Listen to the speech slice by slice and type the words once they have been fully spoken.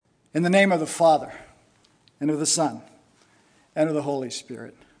In the name of the Father, and of the Son, and of the Holy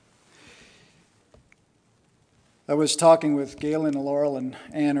Spirit. I was talking with Galen and Laurel and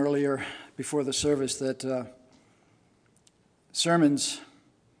Ann earlier before the service that sermons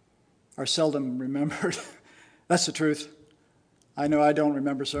are seldom remembered. That's the truth. I know I don't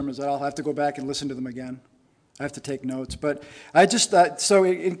remember sermons at all. I have to go back and listen to them again. I have to take notes. But I just thought,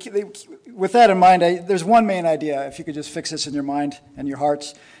 with that in mind, there's one main idea, if you could just fix this in your mind and your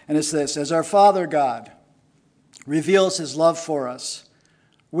hearts, and it's this. As our Father God reveals his love for us,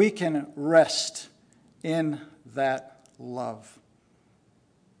 we can rest in that love.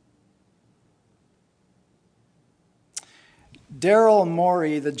 Daryl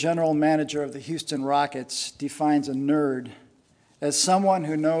Morey, the general manager of the Houston Rockets, defines a nerd as someone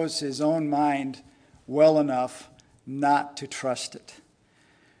who knows his own mind well enough not to trust it.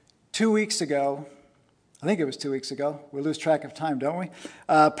 2 weeks ago, I think it was 2 weeks ago, we lose track of time, don't we?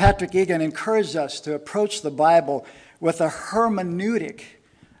 Patrick Egan encouraged us to approach the Bible with a hermeneutic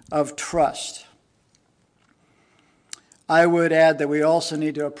of trust. I would add that we also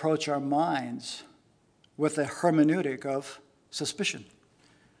need to approach our minds with a hermeneutic of suspicion.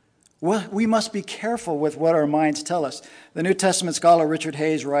 We must be careful with what our minds tell us. The New Testament scholar Richard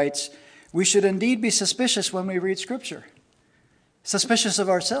Hayes writes, "We should indeed be suspicious when we read Scripture, suspicious of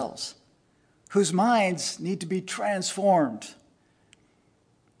ourselves, whose minds need to be transformed."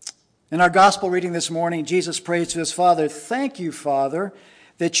 In our gospel reading this morning, Jesus prays to his Father, "Thank you, Father,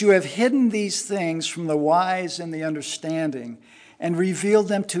 that you have hidden these things from the wise and the understanding and revealed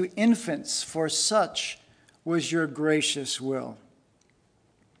them to infants, for such was your gracious will."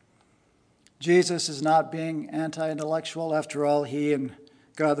 Jesus is not being anti-intellectual. After all, he and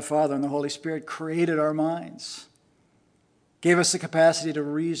God the Father and the Holy Spirit created our minds, gave us the capacity to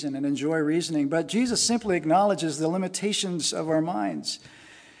reason and enjoy reasoning. But Jesus simply acknowledges the limitations of our minds.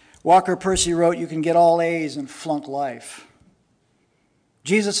 Walker Percy wrote, "You can get all A's and flunk life."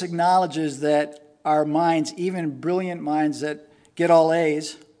 Jesus acknowledges that our minds, even brilliant minds that get all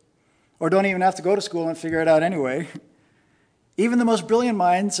A's, or don't even have to go to school and figure it out anyway, even the most brilliant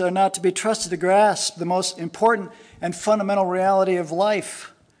minds are not to be trusted to grasp the most important and fundamental reality of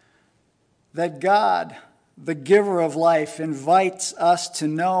life, that God, the giver of life, invites us to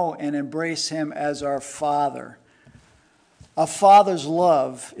know and embrace him as our Father. A father's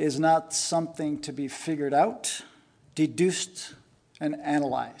love is not something to be figured out, deduced, and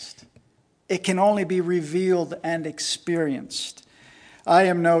analyzed. It can only be revealed and experienced. I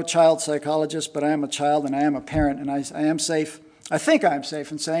am no child psychologist, but I am a child and I am a parent, and I am safe. I think I'm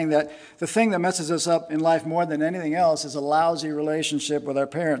safe in saying that the thing that messes us up in life more than anything else is a lousy relationship with our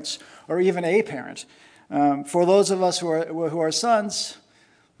parents, or even a parent. For those of us who are sons,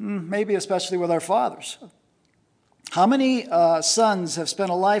 maybe especially with our fathers. How many sons have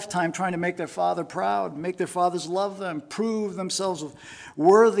spent a lifetime trying to make their father proud, make their fathers love them, prove themselves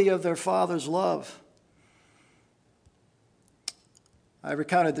worthy of their father's love? I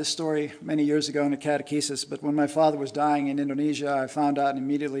recounted this story many years ago in a catechesis, but when my father was dying in Indonesia, I found out and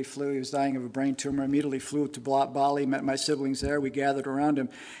immediately flew. He was dying of a brain tumor. Immediately flew to Bali, met my siblings there. We gathered around him.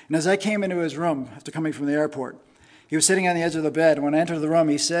 And as I came into his room after coming from the airport, he was sitting on the edge of the bed. And when I entered the room,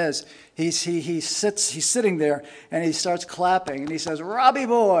 he says, he's sitting there, and he starts clapping. And he says, "Robbie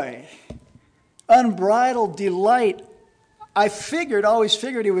boy, unbridled delight." I always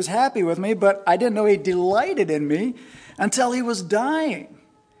figured he was happy with me, but I didn't know he delighted in me until he was dying.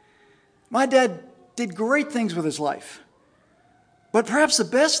 My dad did great things with his life. But perhaps the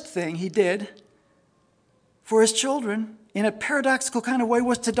best thing he did for his children, in a paradoxical kind of way,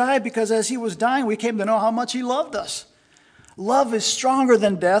 was to die, because as he was dying, we came to know how much he loved us. Love is stronger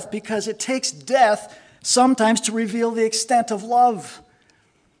than death because it takes death sometimes to reveal the extent of love.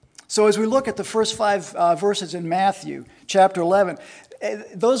 So as we look at the first 5 verses in Matthew chapter 11,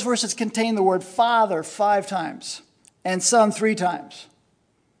 those verses contain the word Father 5 times and Son 3 times,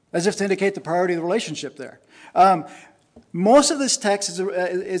 as if to indicate the priority of the relationship there. Most of this text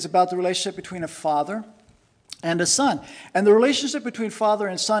is about the relationship between a father and a son. And the relationship between father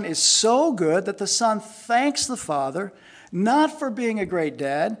and son is so good that the son thanks the father, not for being a great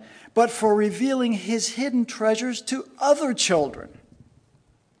dad, but for revealing his hidden treasures to other children.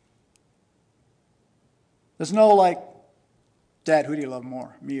 There's no like, "Dad, who do you love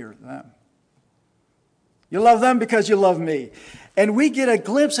more, me or them?" You love them because you love me. And we get a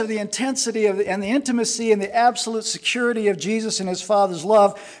glimpse of the intensity and the intimacy and the absolute security of Jesus and his Father's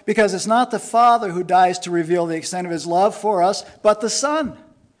love, because it's not the Father who dies to reveal the extent of his love for us, but the Son.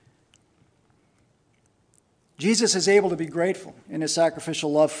 Jesus is able to be grateful in his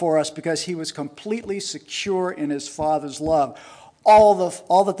sacrificial love for us because he was completely secure in his Father's love. All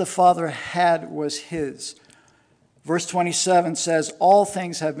that the Father had was his. Verse 27 says, all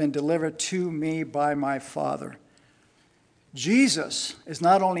things have been delivered to me by my Father. Jesus is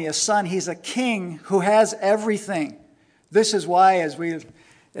not only a son, he's a king who has everything. This is why,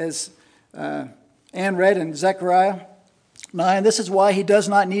 as Anne read in Zechariah 9, this is why he does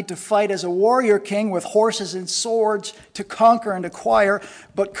not need to fight as a warrior king with horses and swords to conquer and acquire,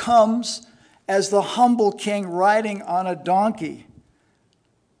 but comes as the humble king riding on a donkey.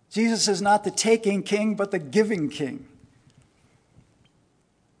 Jesus is not the taking king, but the giving king.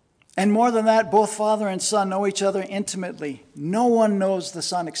 And more than that, both Father and Son know each other intimately. No one knows the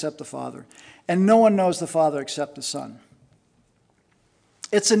Son except the Father, and no one knows the Father except the Son.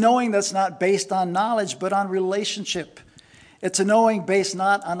 It's a knowing that's not based on knowledge, but on relationship. It's a knowing based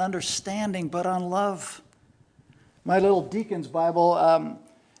not on understanding, but on love. My little deacon's Bible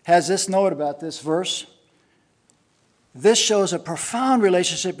has this note about this verse. This shows a profound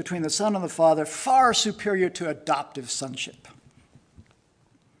relationship between the Son and the Father, far superior to adoptive sonship.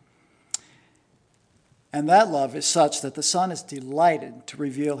 And that love is such that the Son is delighted to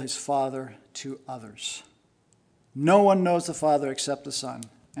reveal his Father to others. No one knows the Father except the Son,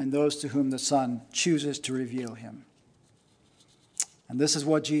 and those to whom the Son chooses to reveal him. And this is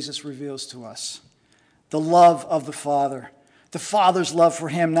what Jesus reveals to us. The love of the Father. The Father's love for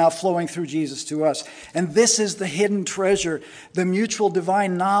him now flowing through Jesus to us. And this is the hidden treasure, the mutual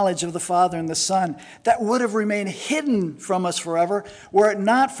divine knowledge of the Father and the Son that would have remained hidden from us forever were it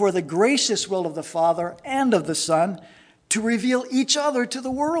not for the gracious will of the Father and of the Son to reveal each other to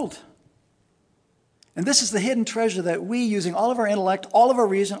the world. And this is the hidden treasure that we, using all of our intellect, all of our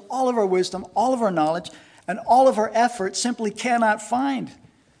reason, all of our wisdom, all of our knowledge, and all of our effort, simply cannot find.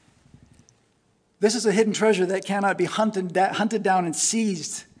 This is a hidden treasure that cannot be hunted down and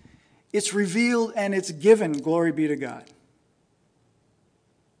seized. It's revealed and it's given. Glory be to God.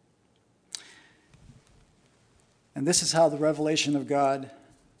 And this is how the revelation of God,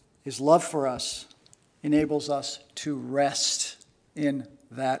 his love for us, enables us to rest in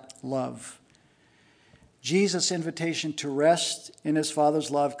that love. Jesus' invitation to rest in his Father's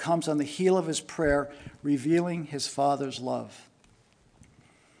love comes on the heel of his prayer, revealing his Father's love.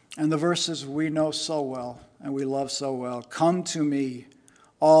 And the verses we know so well and we love so well. Come to me,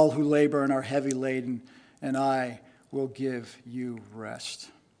 all who labor and are heavy laden, and I will give you rest.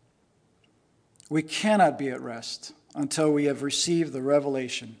 We cannot be at rest until we have received the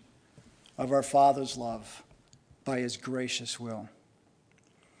revelation of our Father's love by his gracious will.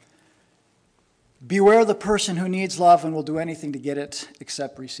 Beware the person who needs love and will do anything to get it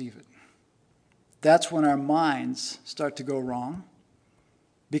except receive it. That's when our minds start to go wrong.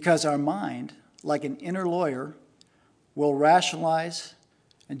 Because our mind, like an inner lawyer, will rationalize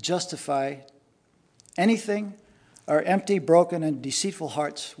and justify anything our empty, broken, and deceitful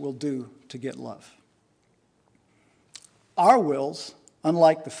hearts will do to get love. Our wills,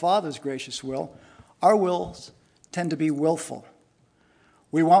 unlike the Father's gracious will, our wills tend to be willful.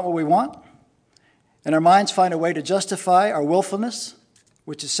 We want what we want, and our minds find a way to justify our willfulness,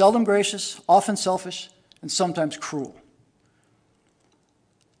 which is seldom gracious, often selfish, and sometimes cruel.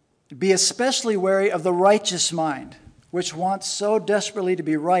 Be especially wary of the righteous mind, which wants so desperately to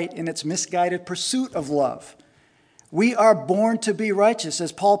be right in its misguided pursuit of love. We are born to be righteous.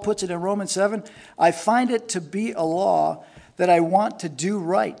 As Paul puts it in Romans 7, I find it to be a law that I want to do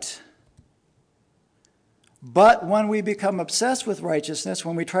right. But when we become obsessed with righteousness,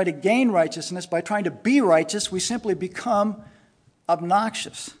 when we try to gain righteousness by trying to be righteous, we simply become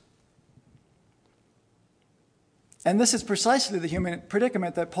obnoxious. And this is precisely the human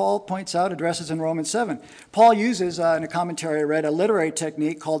predicament that Paul points out, addresses in Romans 7. Paul uses, in a commentary I read, a literary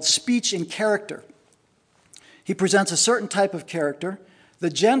technique called speech in character. He presents a certain type of character,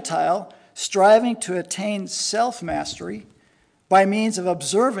 the Gentile striving to attain self-mastery by means of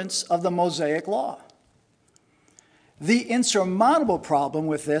observance of the Mosaic law. The insurmountable problem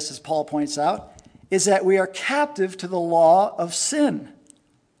with this, as Paul points out, is that we are captive to the law of sin.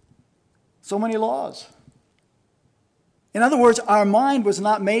 So many laws. In other words, our mind was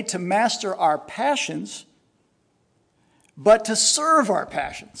not made to master our passions, but to serve our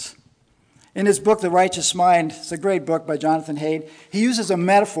passions. In his book, The Righteous Mind, it's a great book by Jonathan Haidt, he uses a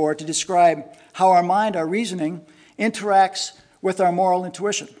metaphor to describe how our mind, our reasoning, interacts with our moral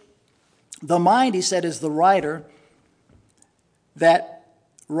intuition. The mind, he said, is the rider that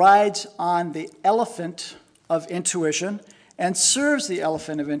rides on the elephant of intuition and serves the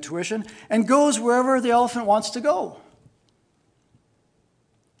elephant of intuition and goes wherever the elephant wants to go.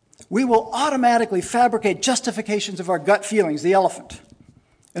 We will automatically fabricate justifications of our gut feelings, the elephant.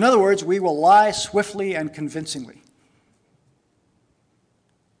 In other words, we will lie swiftly and convincingly.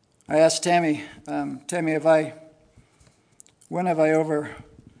 I asked Tammy, Tammy, when have I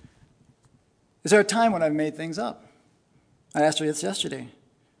is there a time when I've made things up? I asked her this yesterday,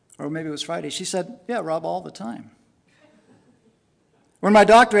 or maybe it was Friday. She said, yeah, Rob, all the time. When my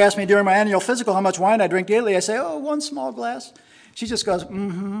doctor asked me during my annual physical how much wine I drink daily, I say, oh, one small glass. She just goes,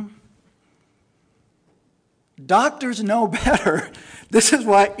 mm-hmm. Doctors know better. This is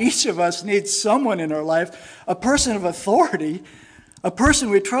why each of us needs someone in our life, a person of authority, a person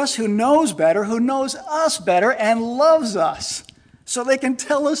we trust who knows better, who knows us better, and loves us, so they can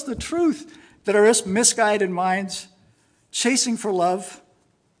tell us the truth that our misguided minds, chasing for love,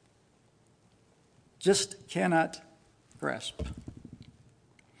 just cannot grasp.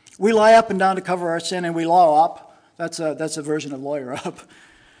 We lie up and down to cover our sin, and we law up. That's a version of lawyer up.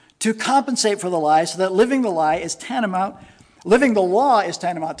 To compensate for the lie, so that living the law is tantamount to living the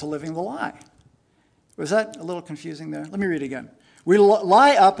lie. Was that a little confusing there? Let me read it again. We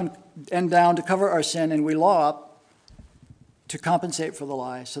lie up and down to cover our sin, and we law up to compensate for the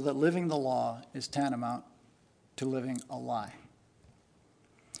lie, so that living the law is tantamount to living a lie.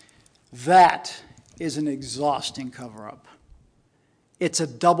 That is an exhausting cover-up. It's a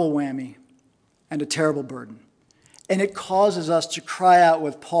double whammy and a terrible burden. And it causes us to cry out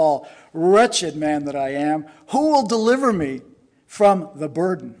with Paul, wretched man that I am, who will deliver me from the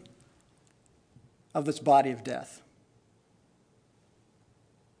burden of this body of death?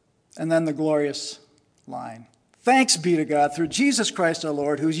 And then the glorious line, thanks be to God through Jesus Christ our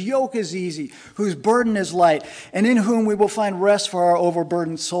Lord, whose yoke is easy, whose burden is light, and in whom we will find rest for our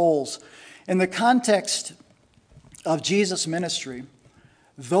overburdened souls. In the context of Jesus' ministry,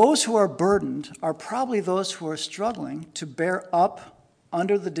 those who are burdened are probably those who are struggling to bear up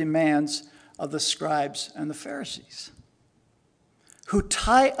under the demands of the scribes and the Pharisees, who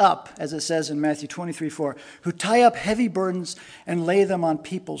tie up, as it says in Matthew 23:4, who tie up heavy burdens and lay them on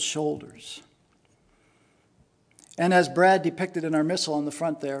people's shoulders. And as Brad depicted in our missal on the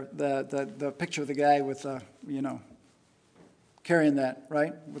front there, the picture of the guy with, carrying that,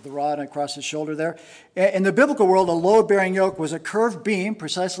 right, with the rod across his shoulder there. In the biblical world, a load-bearing yoke was a curved beam,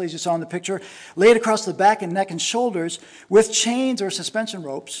 precisely as you saw in the picture, laid across the back and neck and shoulders with chains or suspension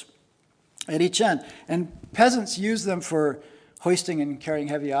ropes at each end. And peasants used them for hoisting and carrying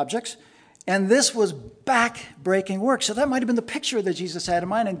heavy objects. And this was back-breaking work. So that might have been the picture that Jesus had in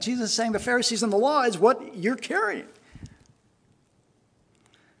mind. And Jesus is saying the Pharisees and the law is what you're carrying.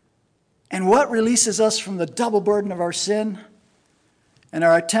 And what releases us from the double burden of our sin and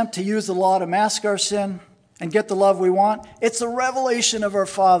our attempt to use the law to mask our sin and get the love we want? It's the revelation of our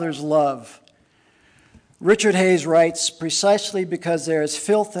Father's love. Richard Hayes writes, precisely because there is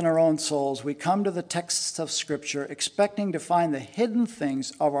filth in our own souls, we come to the texts of Scripture expecting to find the hidden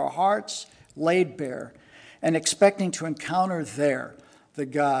things of our hearts laid bare and expecting to encounter there the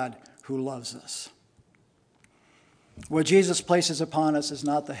God who loves us. What Jesus places upon us is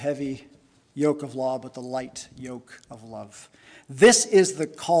not the heavy yoke of law, but the light yoke of love. This is the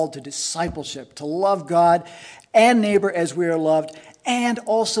call to discipleship, to love God and neighbor as we are loved, and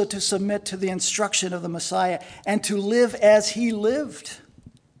also to submit to the instruction of the Messiah and to live as he lived.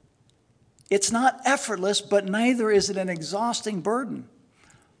 It's not effortless, but neither is it an exhausting burden.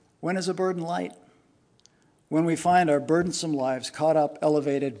 When is a burden light? When we find our burdensome lives caught up,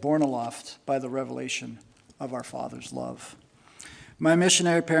 elevated, borne aloft by the revelation of our Father's love. My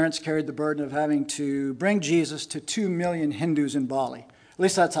missionary parents carried the burden of having to bring Jesus to 2 million Hindus in Bali. At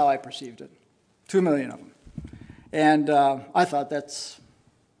least that's how I perceived it. 2 million of them. And I thought that's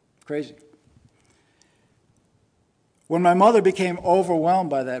crazy. When my mother became overwhelmed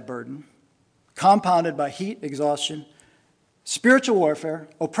by that burden, compounded by heat, exhaustion, spiritual warfare,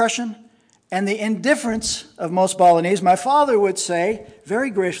 oppression, and the indifference of most Balinese, my father would say, very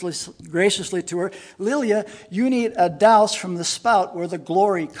graciously to her, Lilia, you need a douse from the spout where the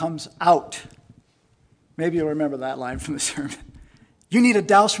glory comes out. Maybe you'll remember that line from the sermon. You need a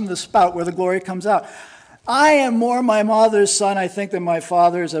douse from the spout where the glory comes out. I am more my mother's son, I think, than my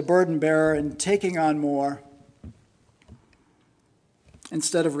father's, a burden bearer and taking on more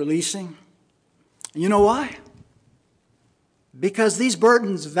instead of releasing. You know why? Because these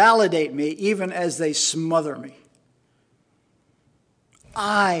burdens validate me even as they smother me.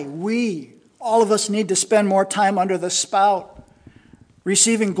 We, all of us need to spend more time under the spout,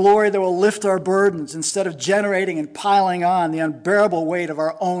 receiving glory that will lift our burdens instead of generating and piling on the unbearable weight of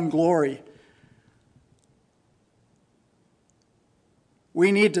our own glory.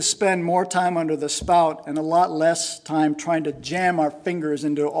 We need to spend more time under the spout and a lot less time trying to jam our fingers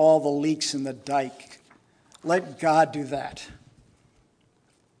into all the leaks in the dike. Let God do that.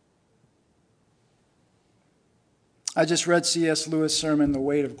 I just read C.S. Lewis' sermon, The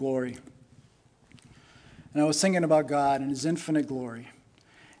Weight of Glory. And I was thinking about God and his infinite glory.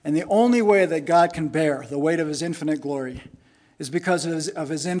 And the only way that God can bear the weight of his infinite glory is because of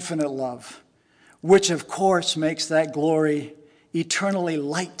his infinite love, which of course makes that glory eternally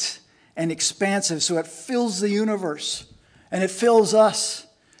light and expansive, so it fills the universe and it fills us.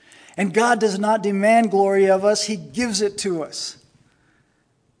 And God does not demand glory of us, he gives it to us.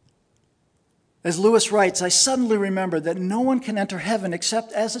 As Lewis writes, I suddenly remembered that no one can enter heaven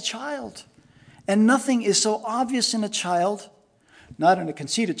except as a child. And nothing is so obvious in a child, not in a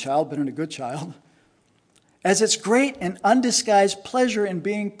conceited child, but in a good child, as its great and undisguised pleasure in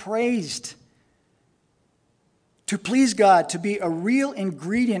being praised. To please God, to be a real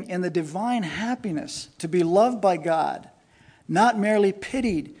ingredient in the divine happiness, to be loved by God, not merely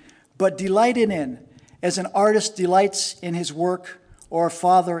pitied, but delighted in, as an artist delights in his work or a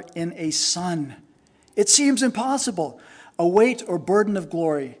father in a son. It seems impossible, a weight or burden of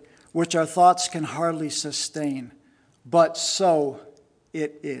glory which our thoughts can hardly sustain. But so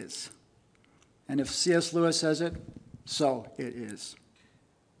it is. And if C.S. Lewis says it, so it is.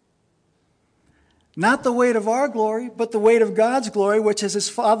 Not the weight of our glory, but the weight of God's glory, which is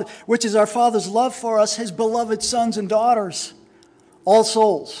our Father's love for us, his beloved sons and daughters, all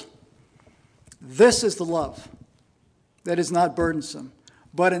souls. This is the love that is not burdensome,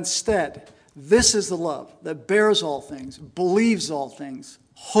 but instead, this is the love that bears all things, believes all things,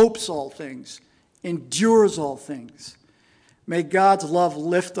 hopes all things, endures all things. May God's love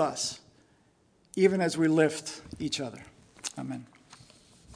lift us, even as we lift each other. Amen.